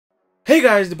Hey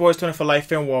guys, the boys 20 for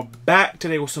Life and we're back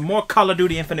today with some more Call of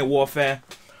Duty Infinite Warfare.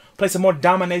 Play some more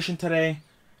Domination today.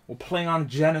 We're playing on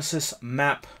Genesis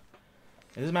map.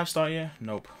 Is this map start yet?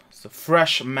 Nope. It's a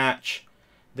fresh match.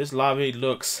 This lobby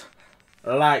looks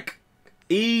like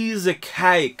easy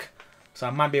cake. So I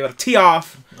might be able to tee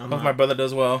off. Hope my brother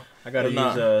does well. I gotta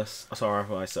use sorry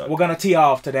if I suck. We're gonna tee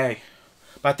off today.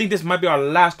 But I think this might be our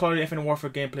last Call of Duty Infinite Warfare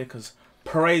gameplay because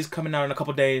Parade's coming out in a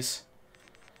couple days.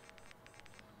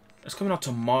 It's coming out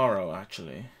tomorrow,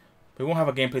 actually. We won't have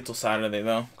a gameplay till Saturday,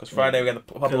 though. Because Friday we got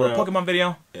the Pokemon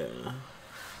video. Yeah.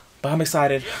 But I'm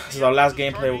excited. This is our last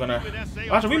gameplay. We're gonna...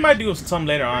 Actually, we might do some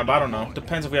later on, but I don't know.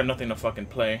 Depends if we have nothing to fucking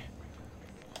play.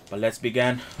 But let's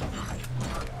begin.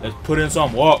 Let's put in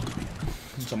some work.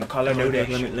 Some Call of Duty.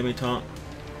 Let me talk.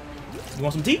 You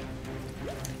want some tea?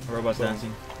 Robots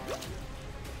dancing.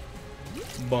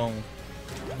 Boom.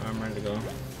 I'm ready to go.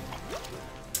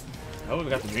 Oh, we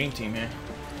got the dream team here.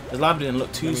 The lobby didn't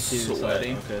look too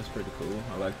sweaty. Okay, that's pretty cool.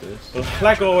 I like this. But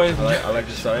like always, I like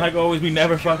this side. Like always, we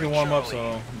never fucking warm up,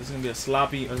 so this is gonna be a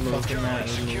sloppy fucking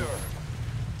match.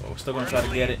 But we're still gonna try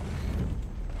to get it.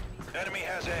 Enemy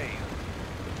has A.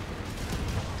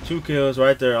 2 kills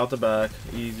right there, out the back,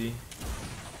 easy.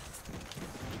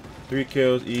 3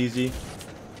 kills, easy.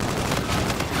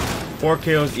 4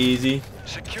 kills, easy.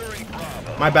 Securing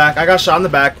Bravo. My back, I got shot in the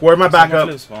back. Where's my backup?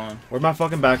 Where's my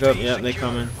fucking backup? Yep, they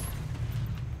coming.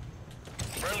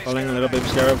 Calling a little baby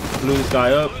scarab. Blew this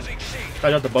guy up.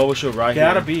 Guy got the bubble shield right here.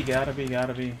 Gotta be.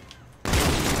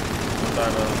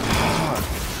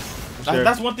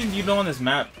 That's one thing you know on this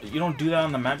map. You don't do that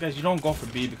on the map, guys. You don't go for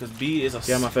B because B is a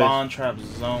spawn trap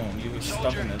zone. You get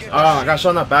stuck in this. Oh, I got shot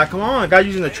in the back. Come on, guy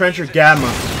using the trencher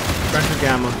gamma. Trencher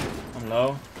gamma. I'm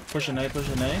low. Push an A. Go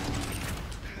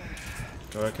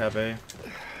ahead, cap A.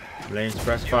 Lane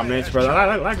suppressor. If I'm lane suppressor,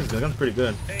 I like this gun. This gun's pretty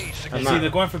good. See,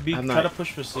 they're going for B. Try to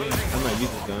push for C. I might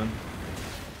use this gun.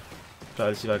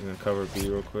 Try to see if I can cover B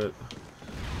real quick.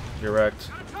 Get wrecked.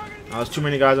 Oh, there's too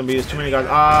many guys on B. There's too many guys.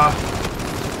 Ah!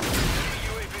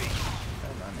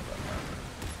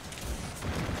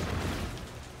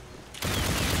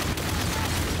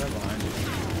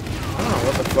 I don't know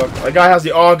what the fuck. That guy has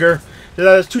the auger.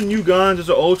 There's 2 new guns. There's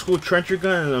an old school trencher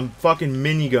gun and a fucking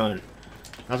minigun.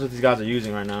 That's what these guys are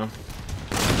using right now.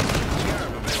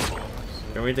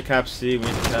 Can we need to cap C? We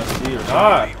need to cap C or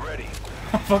something.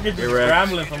 I'm fucking just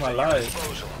scrambling for my life.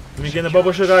 Let me get in the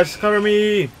bubble shield, guys. Cover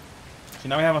me. See,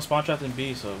 now we have a spawn trap in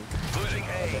B, so.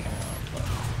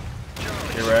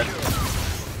 Get wrecked.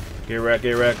 Get wrecked.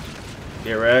 Get wrecked.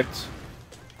 Get wrecked.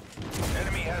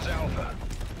 Enemy has Alpha.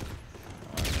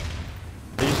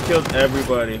 They just killed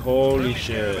everybody. Holy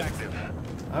shit. I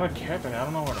have a care pack. I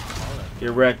don't know what to call it.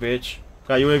 Get wrecked, bitch.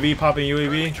 Got UAV, popping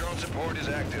UAV. Drone support is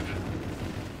active.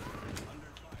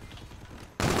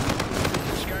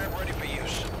 Scarab ready for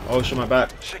use. Oh shit, my back.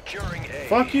 Securing A.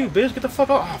 Fuck you, bitch. Get the fuck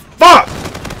off. Oh, fuck!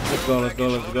 Let's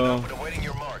go. Awaiting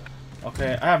your mark.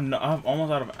 Okay, I'm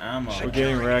almost out of ammo. We're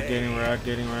getting wrecked.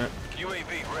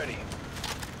 UAV ready.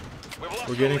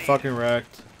 We're getting fucking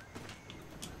wrecked.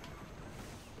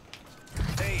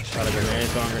 Got a grenade,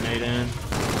 throwing grenade in.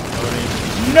 Loading.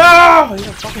 No! He's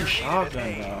a fucking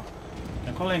shotgun, though.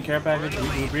 I'm calling care package.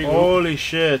 Holy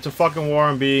shit, it's a fucking war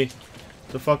on B.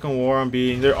 It's a fucking war on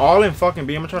B. They're all in fucking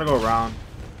B. I'm gonna try to go around.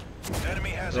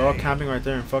 They're all camping right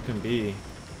there in fucking B.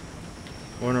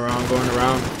 Going around.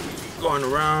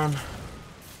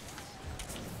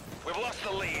 We've lost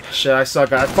the lead. Shit, I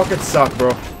suck. I fucking suck,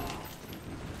 bro.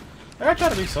 I try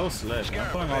to be so slick.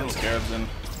 I'm putting all these scarabs in.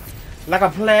 Like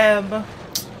a pleb.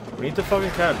 We need to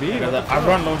fucking cap B. I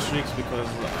run low streaks because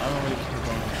I don't really keep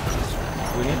going.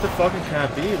 We need to fucking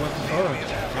cap B. What the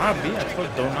fuck? Not B. I told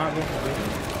you, do not go for B.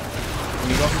 When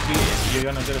you go for B, you're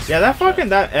gonna get a... Yeah, that fucking,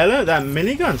 that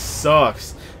minigun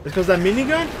sucks. Because that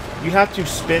minigun, you have to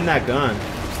spin that gun.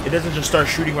 It doesn't just start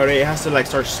shooting right away. It has to like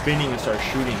start spinning and start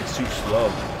shooting. It's too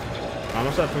slow. I'm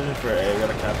gonna start pushing for A. We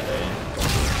gotta cap A.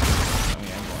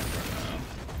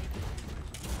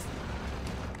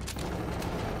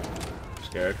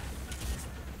 Scared.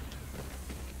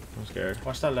 I'm scared.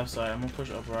 Watch that left side. I'm gonna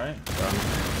push up right.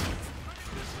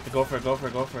 Go for it. I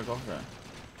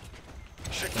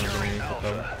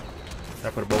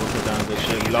put a bubble shield down. Good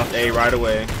shit. We lost A right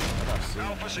away.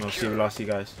 No, C. We lost C,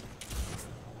 guys.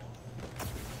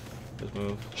 Let's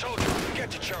move. Soldier, get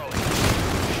to Charlie.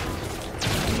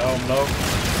 I'm low.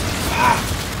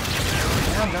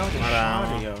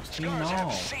 Down. Team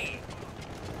no.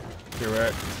 Get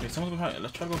wrecked. Okay, someone's behind.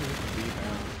 Let's try to go for B,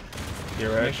 man. Get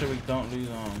wrecked. Make sure we don't lose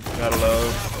on. Got a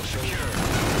low.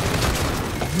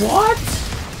 What?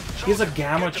 He's a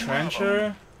gamma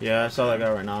trencher? Yeah, I saw that guy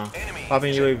right now.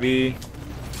 Popping UAV.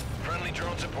 Friendly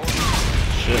drone support.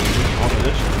 shit. All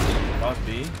positions. Boss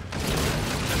B.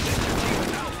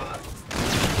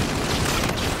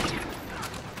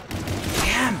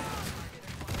 Damn it.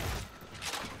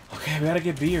 Okay, we gotta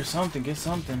get B or something. Get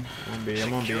something. I'm on B.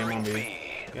 I'm on B. I'm on B.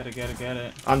 Get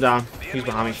it. I'm down. He's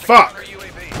behind me. Fuck!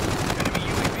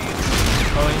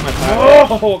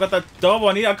 Oh, I got that double.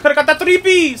 I could've got that 3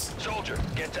 Bs. Soldier,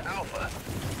 get to Alpha.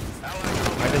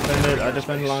 I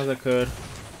defended as long as I could.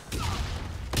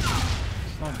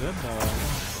 It's not good though.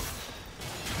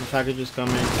 The package is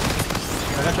coming.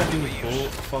 I got that dude's full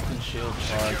fucking shield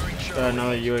charge. Got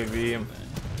another UAV. I'm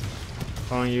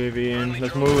calling UAV in.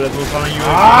 Let's move. Calling UAV.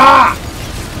 Ah!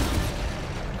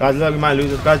 Guys, look, we might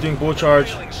lose. This guy's doing bull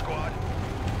charge.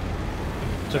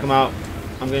 Took him out.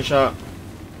 I'm getting shot.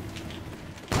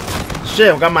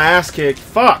 Shit, I got my ass kicked.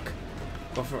 Fuck.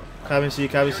 Go for Cabin C.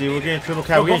 We're getting triple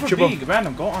cap. Go We're getting triple. B.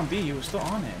 Random, go on B. You were still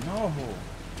on it. No.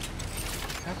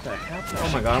 Cap that. Oh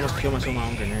my god, I almost killed myself with my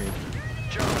own grenade.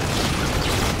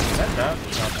 That.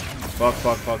 Fuck.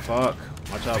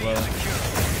 Watch out, bro.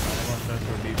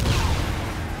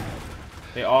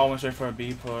 They all went straight for a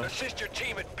B push. Assist your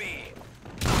team at B.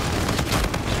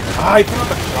 Ah, he put up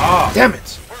the claw. Damn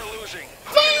it. We're losing.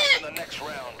 In the next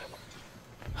round.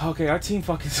 Okay, our team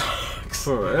fucking sucks.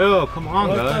 For real, come on,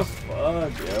 What guys. the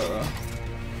fuck, yo?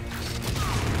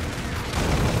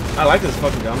 I like this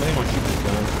fucking gun. I think I want to keep this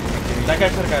gun. That guy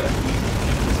could've got a thing.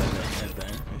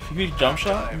 If he jump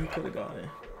shot, he could've got it.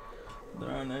 The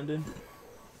round ended.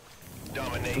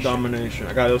 Domination.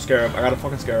 I got a little scarab. I got a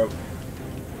fucking scarab.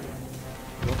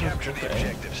 Capture the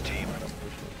objectives, team.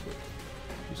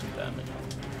 Do some damage.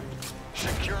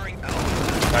 Securing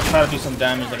Alpha. I try to do some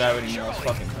damage, the guy already knows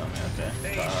fucking coming. Okay.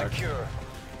 A Hard. secure.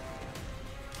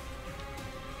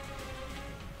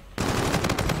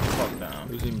 Fuck down.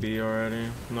 Losing B already.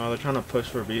 No, they're trying to push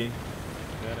for B.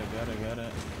 Get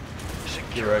it.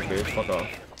 You're right, bitch. Fuck off.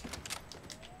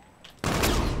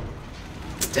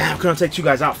 Damn, couldn't take you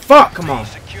guys out. Fuck, come on.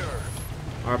 Secure.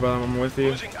 Alright, brother, I'm with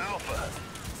you. Losing Alpha.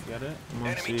 Get it? I'm on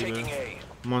Enemy C, taking bro. A.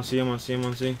 I'm on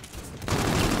C.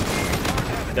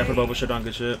 Definitely bubble shit on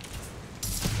good shit.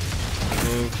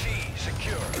 Move. C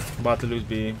secure. About to lose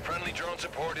B. Friendly drone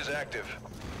support is active.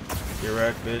 You're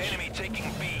wrecked, bitch. Enemy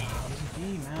taking B.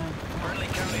 B, man. Friendly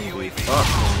counter UAV. Fuck,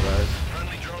 come on, guys.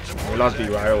 Friendly drone support. We lost B is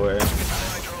active. right away.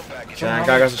 Allied drone package. Damn,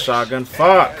 guy got a shotgun.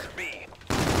 Fuck. B.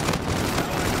 Allied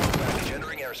drone package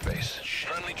entering airspace.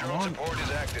 Friendly drone support is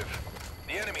active.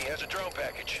 The enemy has a drone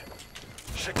package.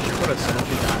 Secure. Put a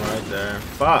sentry down right there.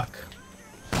 Fuck.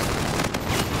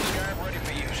 Scarab ready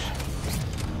for use.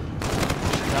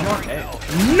 I'm on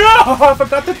A. No! I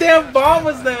forgot the damn bomb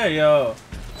was there, yo.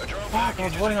 A drone Fuck, I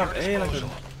was package holding is up at A your like a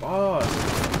disposal. boss.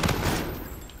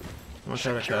 I'm gonna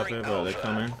try to cap it, but they're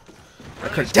coming.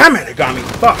 Damn it, they got me.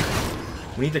 Fuck.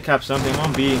 We need to cap something. I'm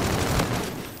on B.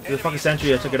 There's a fucking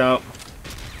sentry. I took it out.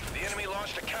 The enemy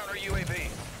launched a counter UAV. Get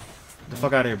the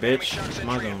fuck out of here, bitch. Enemy This is shock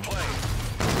my sentry in zone. play.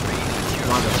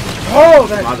 My zone. Oh,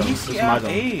 This is my that zone. This is my ECL zone.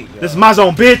 8. This is my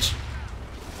zone, bitch.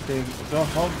 Don't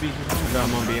hold B.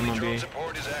 I'm on B. I'm on Drone B.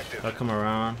 support is active. I'll come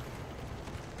around.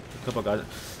 A couple guys.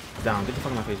 Down. Get the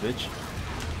fuck out of my face, bitch.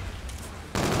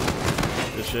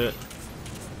 Good shit.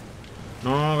 No,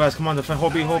 guys, come on. Defend.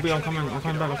 Hold B. I'm coming. I'm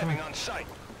coming back. I'm coming. On site.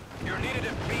 You're needed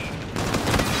at B.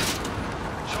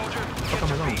 Soldier, Fuck out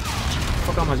my zone.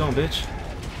 Fuck out my zone, bitch.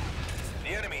 the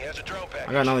enemy has a drone package.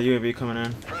 I got another UAV coming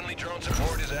in. Friendly drone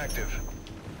support is active.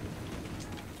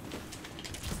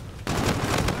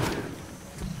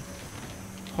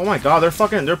 Oh my god,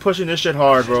 they're pushing this shit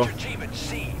hard, bro. Sister team at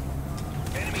C.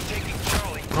 Enemy taking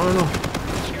Charlie. No.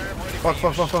 Scarab ready for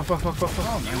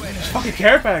Fuck. use. Fucking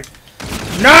care pack.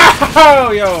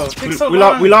 No, yo. Takes so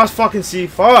long. We lost fucking C.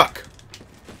 Fuck.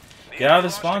 Get out of the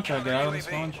spawn trap. Get out of the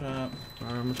spawn trap.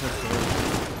 Alright, I'm gonna try to kill it.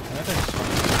 That thing's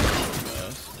fucking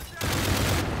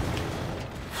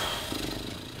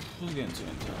This is getting too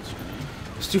intense, man.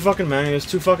 It's too fucking many. There's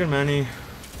too fucking many.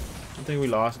 I think we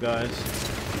lost, guys.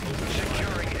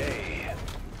 Securing A.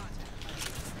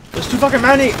 There's too fucking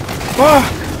many. Fuck.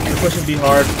 They're pushing B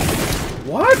hard.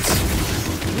 What?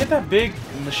 You get that big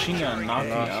machine gun knocked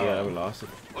me out. Yeah, we lost it.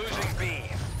 Losing B.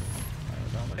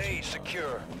 A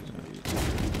secure.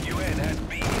 UN at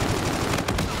B. The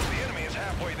enemy is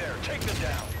halfway there. Take them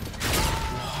down.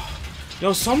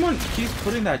 Yo, someone keeps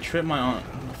putting that trip mine on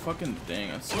the fucking thing.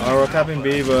 That's We're capping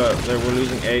B, but we're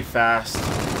losing A fast.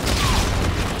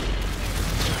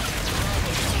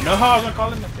 no, I was gonna call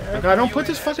him the The guy, don't put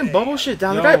this fucking bubble shit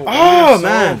down. Yo, The guy, we're oh so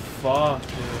man. Fuck,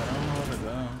 dude. I don't know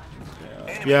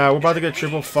where to go. Yeah, we're about to get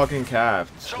triple fucking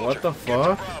capped. Soldier, What the get to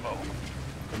fuck? Bravo.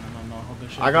 No, hold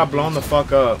this shit I got blown the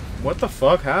fuck up. What the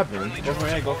fuck happened? Go for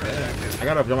it, go for it. I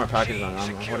gotta jump my package on.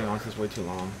 I'm holding on to this way too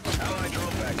long. I'm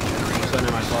sitting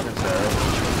in my fucking stairs.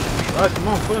 Guys, come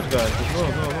on, push, guys. Just go,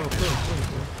 push.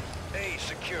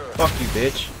 Fuck you,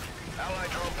 bitch.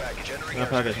 That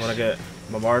package, what I get?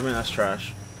 Bombardment? That's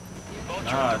trash.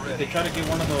 Nah, they try to get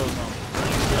one of those. I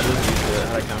just used it.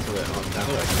 How do I cancel it? Oh,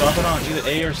 cancel it. Drop it on either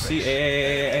A or C.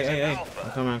 A. I'm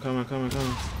coming.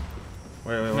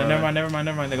 Wait. Never mind.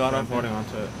 They got I'm up. holding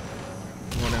onto it.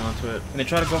 And they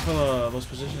try to go for those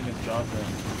positions against drop it.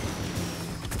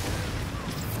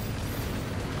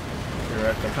 You're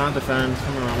right. I can't defend.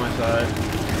 Come around my side.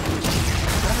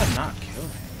 How did I not kill him?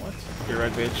 What? You're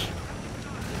right, bitch.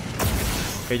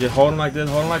 Okay, just hold him like this.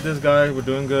 Hold him like this, guys. We're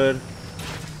doing good.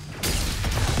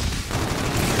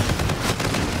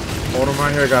 Hold him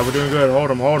right here, guys. We're doing good.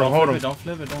 Hold him. Don't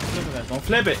flip it, guys. Don't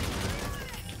flip it.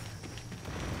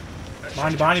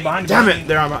 Behind you. Damn it!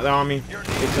 They're on me.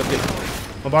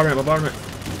 Bombardment. I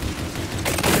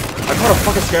caught a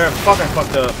fucking scare. Fuck, I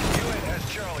fucked up.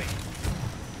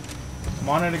 I'm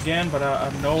on it again, but I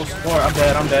have no support. I'm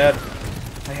dead.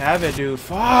 I have it, dude.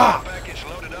 Fuck!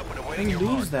 I didn't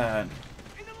lose that.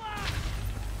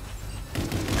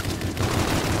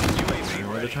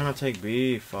 They're trying to take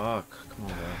B. Fuck. Come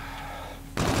on,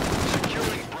 bro.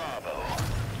 Securing Bravo.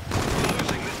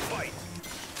 Losing this fight.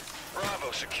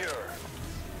 Bravo secure.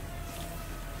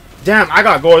 Damn, I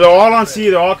got gold. They're all on C.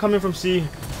 They're all coming from C.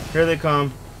 Here they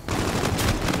come.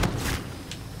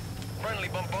 Friendly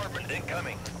bombardment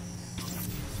incoming.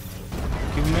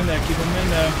 Keep him in there.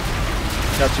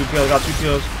 Got two kills.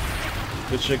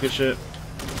 Good shit.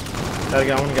 Gotta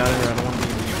get one guy in here. I don't want to be.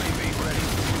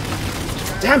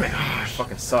 Damn it! Oh,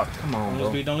 fucking sucked. Come on,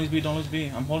 bro. Don't lose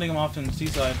B. I'm holding him off to the C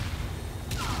side.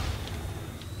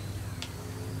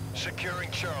 Securing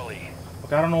Charlie.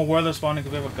 Okay, I don't know where they're spawning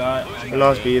because we have a guy. They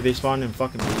lost B. They spawned in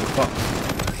fucking B. Fuck.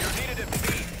 You're needed at B.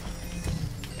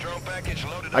 Drone package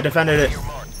loaded. I defended it. Your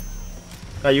mark.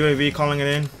 Got UAV calling it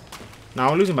in. Nah,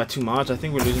 we're losing by too much. I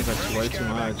think we're losing by way too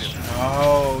much.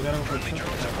 Oh, we gotta go for Friendly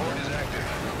drone support is active.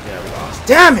 Yeah, we lost.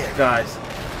 Damn it, guys.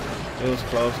 It was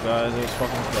close, guys. It was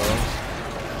fucking close.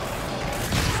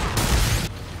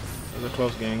 It was a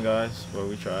close game, guys, but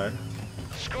we tried.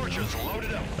 Scorchers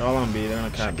loaded up. They're all on B. They're gonna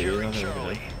cap B. Securing There's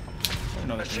Charlie.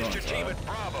 Assist your team no, at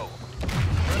Bravo.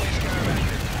 Friendly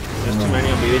skybacker. too many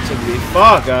on B. They took B.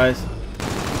 Fuck, guys.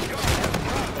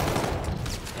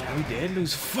 Yeah, we did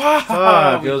lose. Fuck!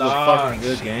 Fuck. We It was a lost. fucking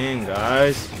good game,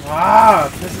 guys.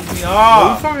 Fuck! Pisses me We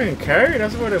off. fucking carried.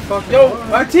 That's what it fucking Yo, was.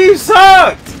 my team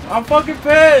sucked! I'm fucking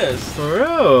pissed! For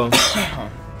real.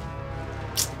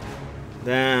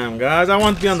 Damn, guys. I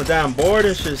want to be on the damn board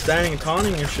and shit, standing and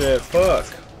taunting and shit. Fuck.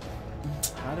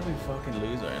 How did we fucking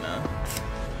lose right now?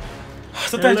 Hey,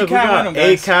 Sometimes look, you we can't got win them, 8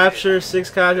 guys. captures, 6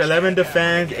 captures, 11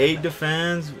 defense, 8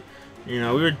 defense. You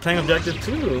know, we were playing objective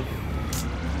 2.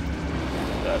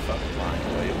 That fucking line,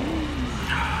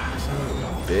 Son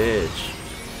of a bitch.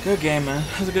 Good game, man.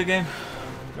 It was a good game.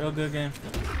 Real good game.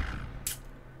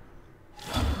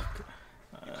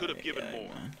 You could have given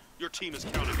more. Your team is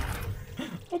counting on it.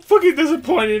 I'm fucking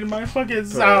disappointed in my fucking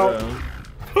sound.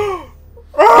 I'm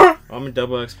gonna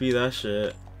double XP that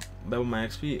shit. Double my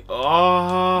XP.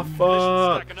 Oh,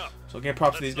 fuck. Stacking up. So again,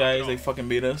 props to these guys. They fucking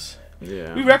beat us.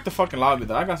 Yeah. We wrecked the fucking lobby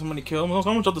though. I got so many kills. I'm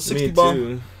gonna drop the 60 Me bomb.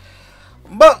 too.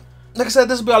 But like I said,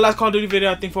 this will be our last Call of Duty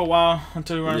video, I think, for a while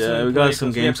until we run. Yeah, we got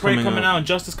some games Prey coming out, and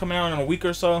Justice coming out in a week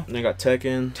or so. And I got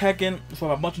Tekken. Tekken. So we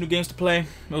have a bunch of new games to play.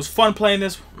 It was fun playing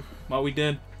this while we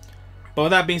did. But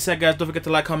with that being said, guys, don't forget to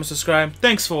like, comment, subscribe.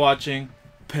 Thanks for watching.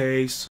 Peace.